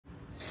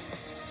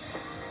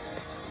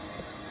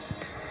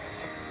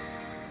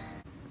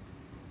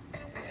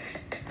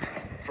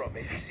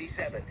KGO ABC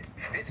 7.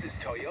 This is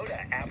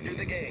Toyota After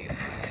the Game.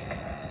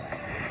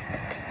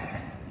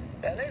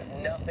 Now, there's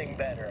nothing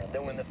better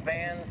than when the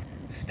fans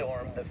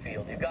storm the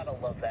field. You've got to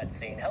love that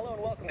scene. Hello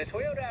and welcome to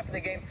Toyota After the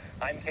Game.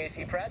 I'm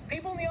Casey Pratt.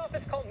 People in the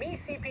office call me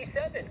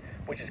CP7,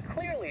 which is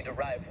clearly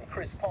derived from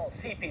Chris Paul's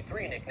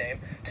CP3 nickname.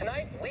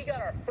 Tonight, we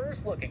got our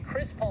first look at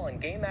Chris Paul in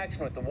game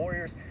action with the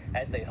Warriors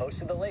as they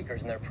hosted the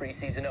Lakers in their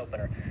preseason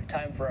opener.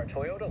 Time for our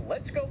Toyota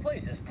Let's Go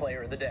Places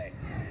Player of the Day.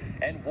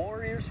 And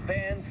Warriors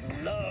fans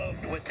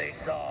loved what they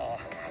saw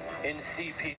in CP.